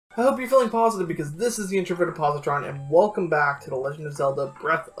I hope you're feeling positive because this is the Introverted Positron, and welcome back to The Legend of Zelda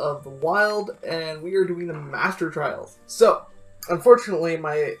Breath of the Wild, and we are doing the Master Trials. So, unfortunately,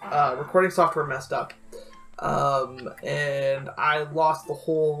 my recording software messed up, and I lost the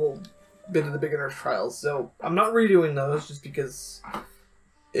whole bit of the beginner's trials, so I'm not redoing those just because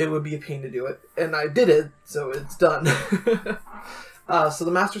it would be a pain to do it, and I did it, so it's done. So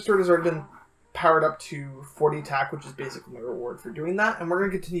the Master Sword has already been powered up to 40 attack, which is basically my reward for doing that, and we're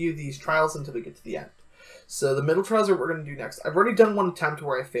going to continue these trials until we get to the end. So the middle trials are what we're going to do next. I've already done one attempt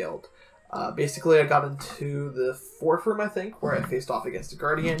where I failed. Basically, I got into the fourth room, I think, where I faced off against a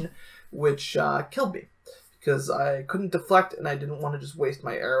Guardian, which killed me, because I couldn't deflect, and I didn't want to just waste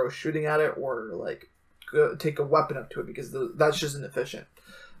my arrow shooting at it, or like take a weapon up to it, because that's just inefficient.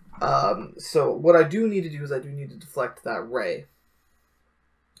 So what I do need to do is I do need to deflect that ray.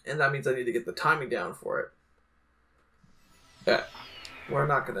 And that means I need to get the timing down for it. Yeah, we're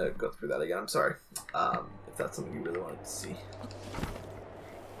not going to go through that again. I'm sorry. If that's something you really wanted to see.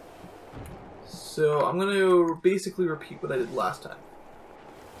 So I'm going to basically repeat what I did last time.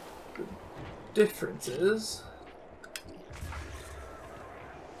 The difference is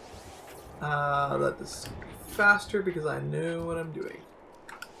that this is faster because I know what I'm doing.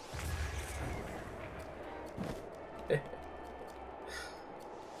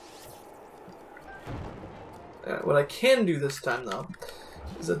 What I can do this time, though,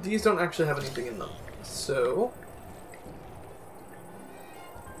 is that these don't actually have anything in them. So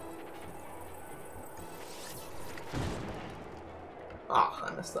I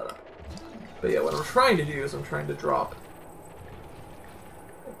messed that up. But yeah, what I'm trying to do is I'm trying to drop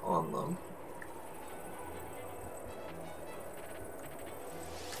on them.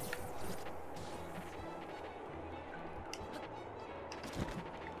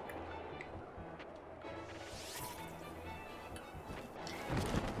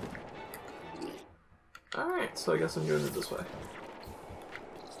 Alright, so I guess I'm doing it this way.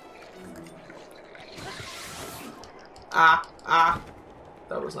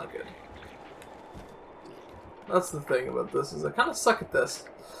 That was not good. That's the thing about this, is I kind of suck at this.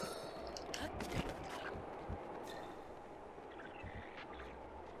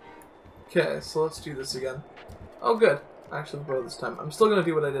 Okay, so let's do this again. Oh good, I actually broke this time. I'm still going to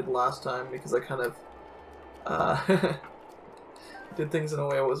do what I did last time, because I kind of did things in a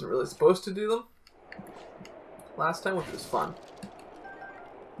way I wasn't really supposed to do them last time, which was fun.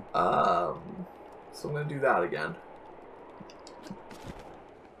 So I'm going to do that again.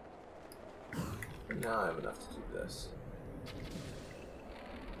 And now I have enough to do this.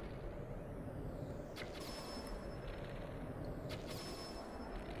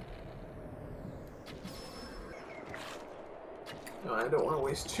 No, I don't want to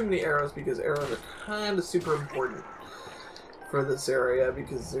waste too many arrows because arrows are kind of super important for this area,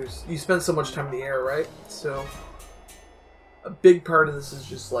 because you spend so much time in the air, right? So a big part of this is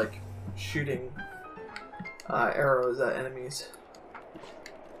just like shooting arrows at enemies.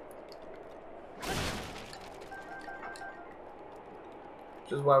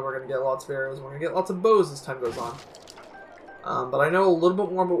 Which is why we're going to get lots of arrows. We're going to get lots of bows as time goes on. But I know a little bit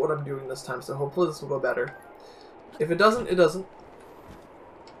more about what I'm doing this time, so hopefully this will go better. If it doesn't, it doesn't.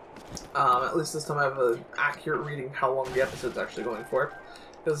 At least this time I have an accurate reading how long the episode's actually going for.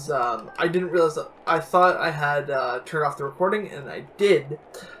 Because I didn't realize that. I thought I had turned off the recording, and I did.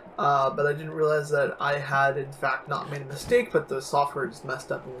 But I didn't realize that I had, in fact, not made a mistake, but the software just messed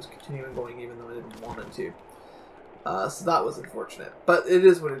up and was continuing going even though I didn't want it to. So that was unfortunate. But it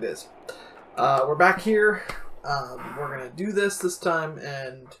is what it is. We're back here. We're going to do this time,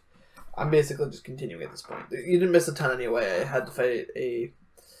 and I'm basically just continuing at this point. You didn't miss a ton anyway. I had to fight a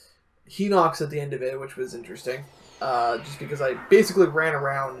Hinox at the end of it, which was interesting. Just because I basically ran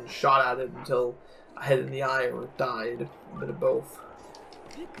around and shot at it until I hit it in the eye or died. A bit of both.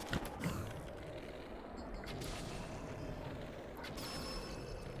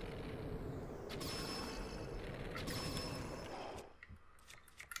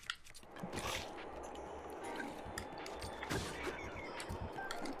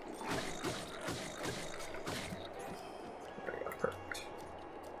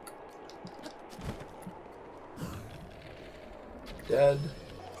 Dead.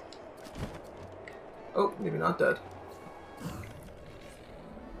 Oh, maybe not dead.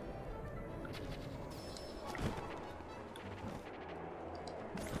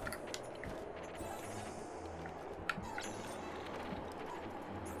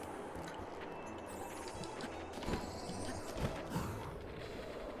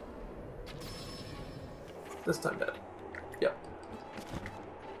 This time dead. Yep.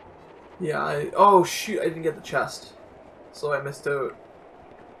 Yeah, oh shoot, I didn't get the chest. So I missed out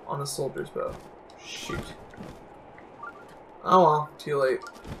on a soldier's bow. Shoot. Oh well, too late.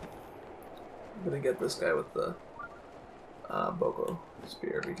 I'm gonna get this guy with the Boko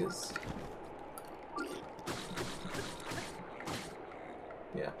spear because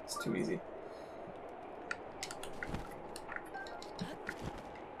yeah, it's too easy.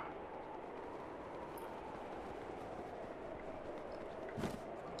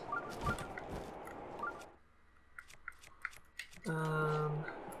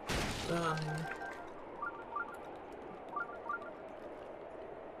 Done.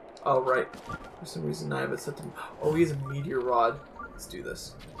 Oh, right. For some reason I have it set to... Oh, he has a meteor rod. Let's do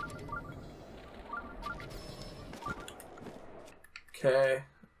this. Okay.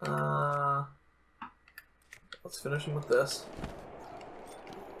 Let's finish him with this.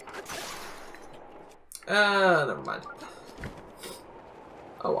 Never mind.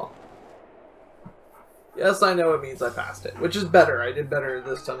 Oh well. Yes, I know it means I passed it, which is better. I did better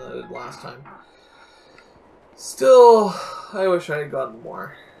this time than I did last time. Still, I wish I had gotten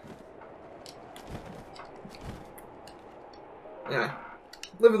more. Anyway,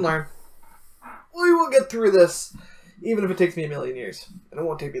 live and learn. We will get through this, even if it takes me a million years. And it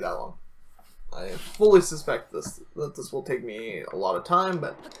won't take me that long. I fully suspect that this will take me a lot of time,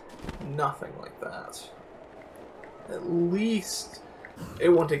 but nothing like that. At least it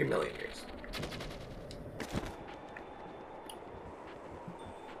won't take a million years.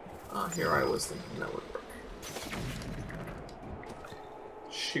 Here I was thinking that would work.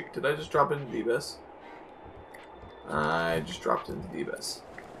 Shoot, did I just drop into the abyss? I just dropped into the abyss.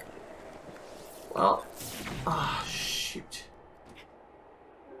 Well, shoot.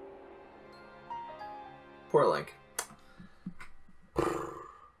 Poor Link.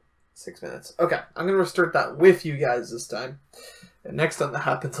 6 minutes. Okay, I'm going to restart that with you guys this time. And next time that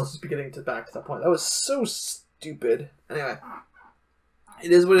happens, I'll just be getting back to that point. That was so stupid. Anyway.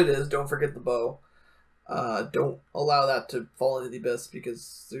 It is what it is. Don't forget the bow. Don't allow that to fall into the abyss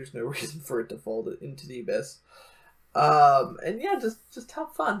because there's no reason for it to fall into the abyss. And yeah, just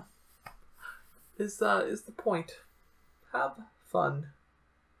have fun. Is the point. Have fun.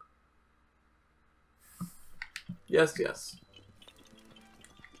 Yes, yes.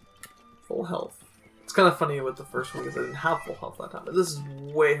 Full health. It's kind of funny with the first one because I didn't have full health that time, but this is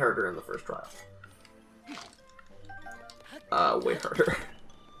way harder in the first trial. Way harder.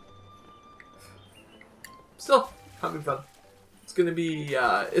 Still, having fun. It's gonna be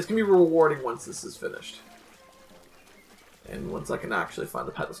rewarding once this is finished. And once I can actually find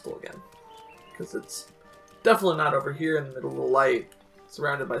the pedestal again. Because it's definitely not over here in the middle of the light,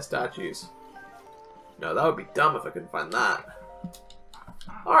 surrounded by statues. No, that would be dumb if I couldn't find that.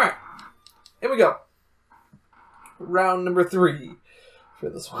 Alright, here we go. Round number 3 for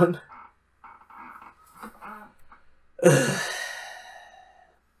this one.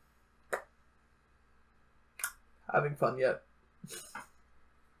 Having fun yet?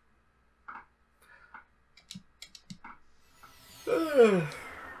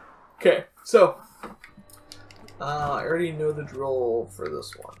 Okay, so I already know the drill for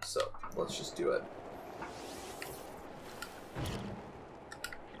this one, so let's just do it.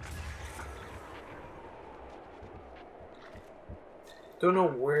 Don't know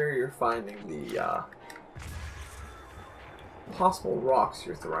where you're finding the possible rocks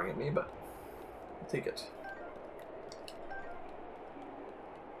you're throwing at me, but I'll take it.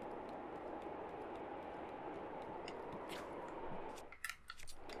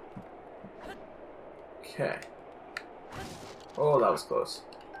 Okay. Oh, that was close.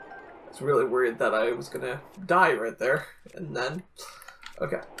 I was really worried that I was gonna die right there, and then...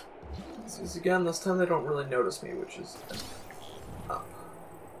 Okay. This is again, this time they don't really notice me, which is up.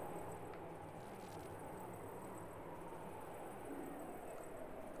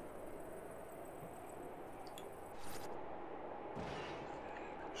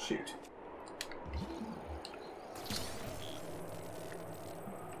 Shoot.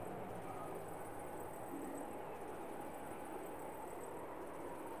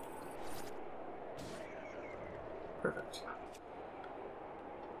 Perfect.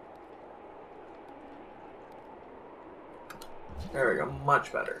 There we go,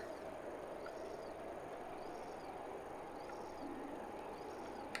 much better.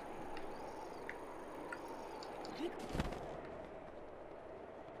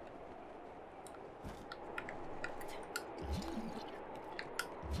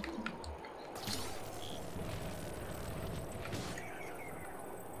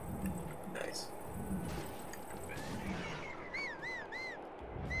 Nice.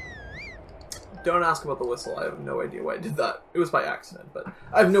 Don't ask about the whistle. I have no idea why I did that. It was by accident, but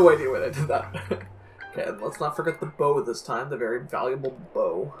I have no idea why I did that. Okay, and let's not forget the bow this time, the very valuable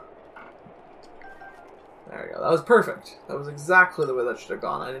bow. There we go. That was perfect. That was exactly the way that should have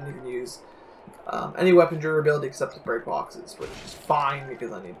gone. I didn't even use any weapon durability except to break boxes, which is fine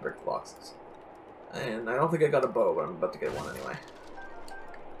because I need to break boxes. And I don't think I got a bow, but I'm about to get one anyway.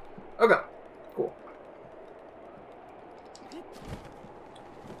 Okay, cool.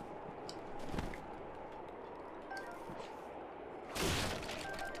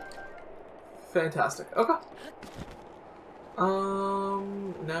 Fantastic. Okay.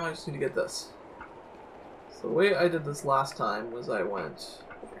 Now I just need to get this. So the way I did this last time was I went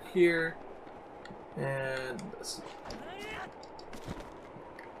over here and this.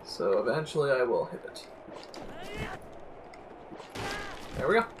 So eventually I will hit it. There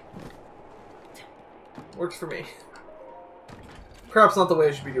we go. Works for me. Perhaps not the way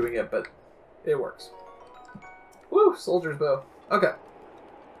I should be doing it, but it works. Woo! Soldier's bow. Okay.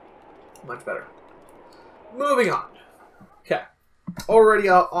 Much better. Moving on. Okay. Already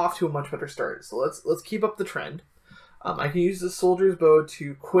off to a much better start. So let's keep up the trend. I can use the soldier's bow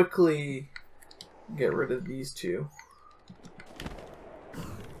to quickly get rid of these two.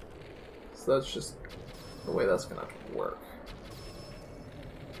 So that's just the way that's gonna work.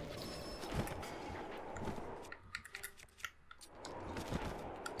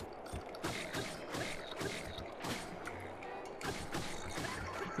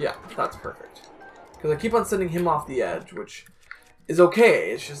 Yeah, that's perfect. Because I keep on sending him off the edge, which is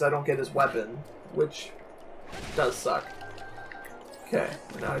okay. It's just I don't get his weapon, which does suck. Okay,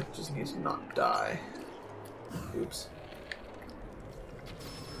 now I just need to not die. Oops.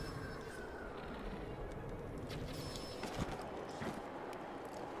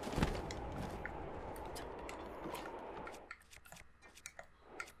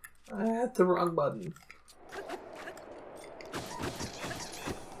 I hit the wrong button.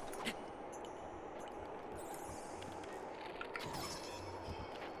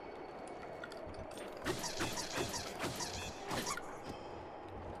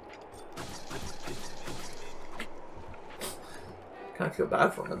 I feel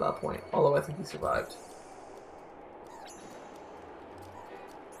bad for him at that point, although I think he survived.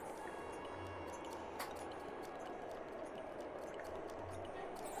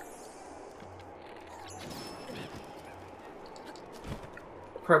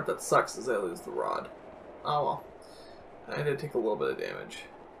 The part that sucks is I lose the rod. Oh well. I did take a little bit of damage.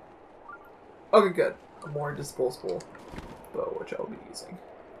 Okay, good. A more disposable bow, which I'll be using.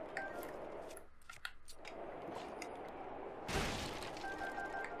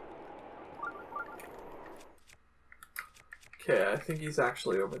 Okay, I think he's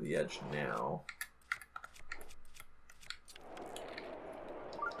actually over the edge now.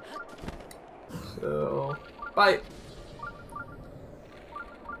 So, bite!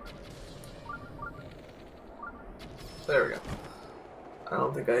 There we go. I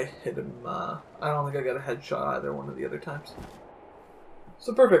don't think I hit him, I don't think I got a headshot either one of the other times.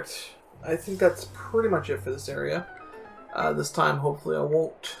 So perfect. I think that's pretty much it for this area. This time, hopefully I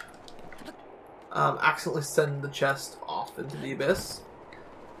won't accidentally send the chest off into the abyss,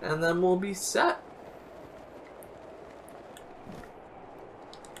 and then we'll be set.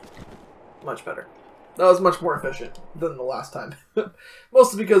 Much better. That was much more efficient than the last time.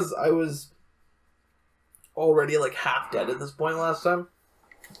 Mostly because I was already like half dead at this point last time.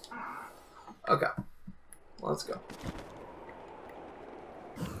 Okay, let's go.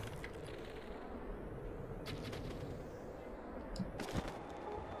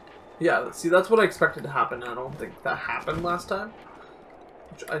 Yeah, see, that's what I expected to happen, and I don't think that happened last time.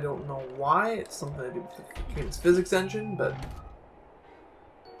 Which I don't know why. It's something to do with the game's physics engine, but...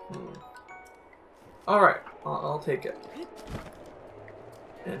 Alright, I'll take it.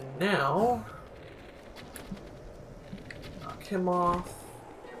 And now... knock him off.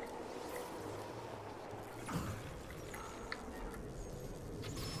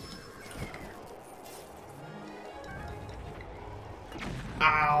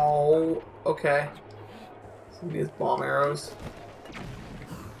 Ow! Okay. Some of these bomb arrows.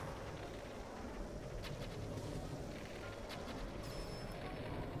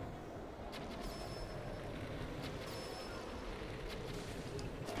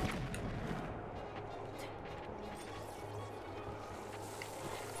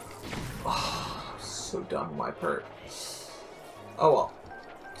 Oh, so dumb on my part. Oh well.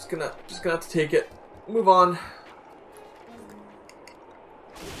 Just gonna have to take it. Move on.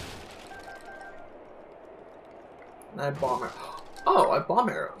 And I bomb arrows. Oh, I bomb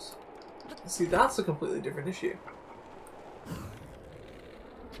arrows. See, that's a completely different issue.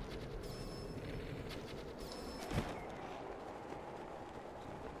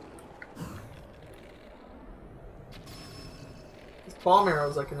 bomb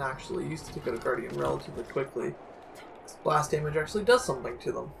arrows I can actually use to take out a Guardian relatively quickly. Blast damage actually does something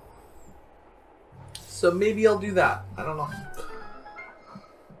to them. So maybe I'll do that. I don't know.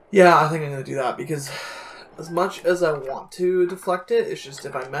 Yeah, I think I'm going to do that because as much as I want to deflect it, it's just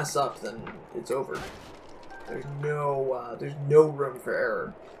if I mess up, then it's over. There's no room for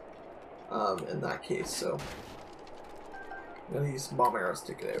error in that case, so I'm going to use some bomb arrows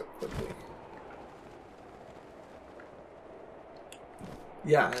to get it out quickly.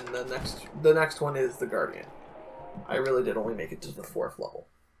 Yeah, and the next one is the Guardian. I really did only make it to the 4th level.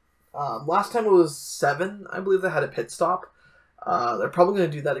 Last time it was 7, I believe they had a pit stop. They're probably going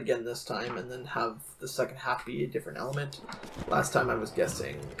to do that again this time, and then have the second half be a different element. Last time I was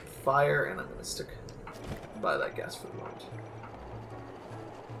guessing fire, and I'm going to stick by that guess for the moment.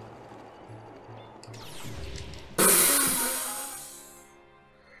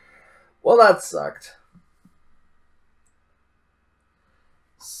 Well, that sucked.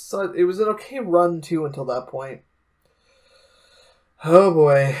 So it was an okay run too until that point. Oh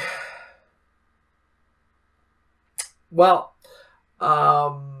boy. Well,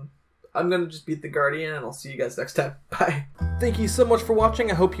 I'm gonna just beat the Guardian, and I'll see you guys next time. Bye. Thank you so much for watching.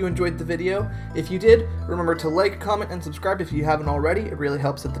 I hope you enjoyed the video. If you did, remember to like, comment, and subscribe if you haven't already. It really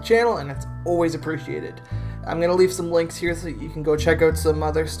helps out the channel, and it's always appreciated. I'm going to leave some links here so you can go check out some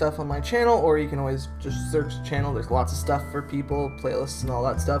other stuff on my channel, or you can always just search the channel. There's lots of stuff for people, playlists, and all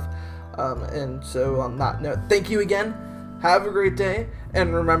that stuff. And so on that note, thank you again. Have a great day,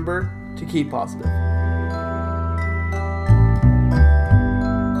 and remember to keep positive.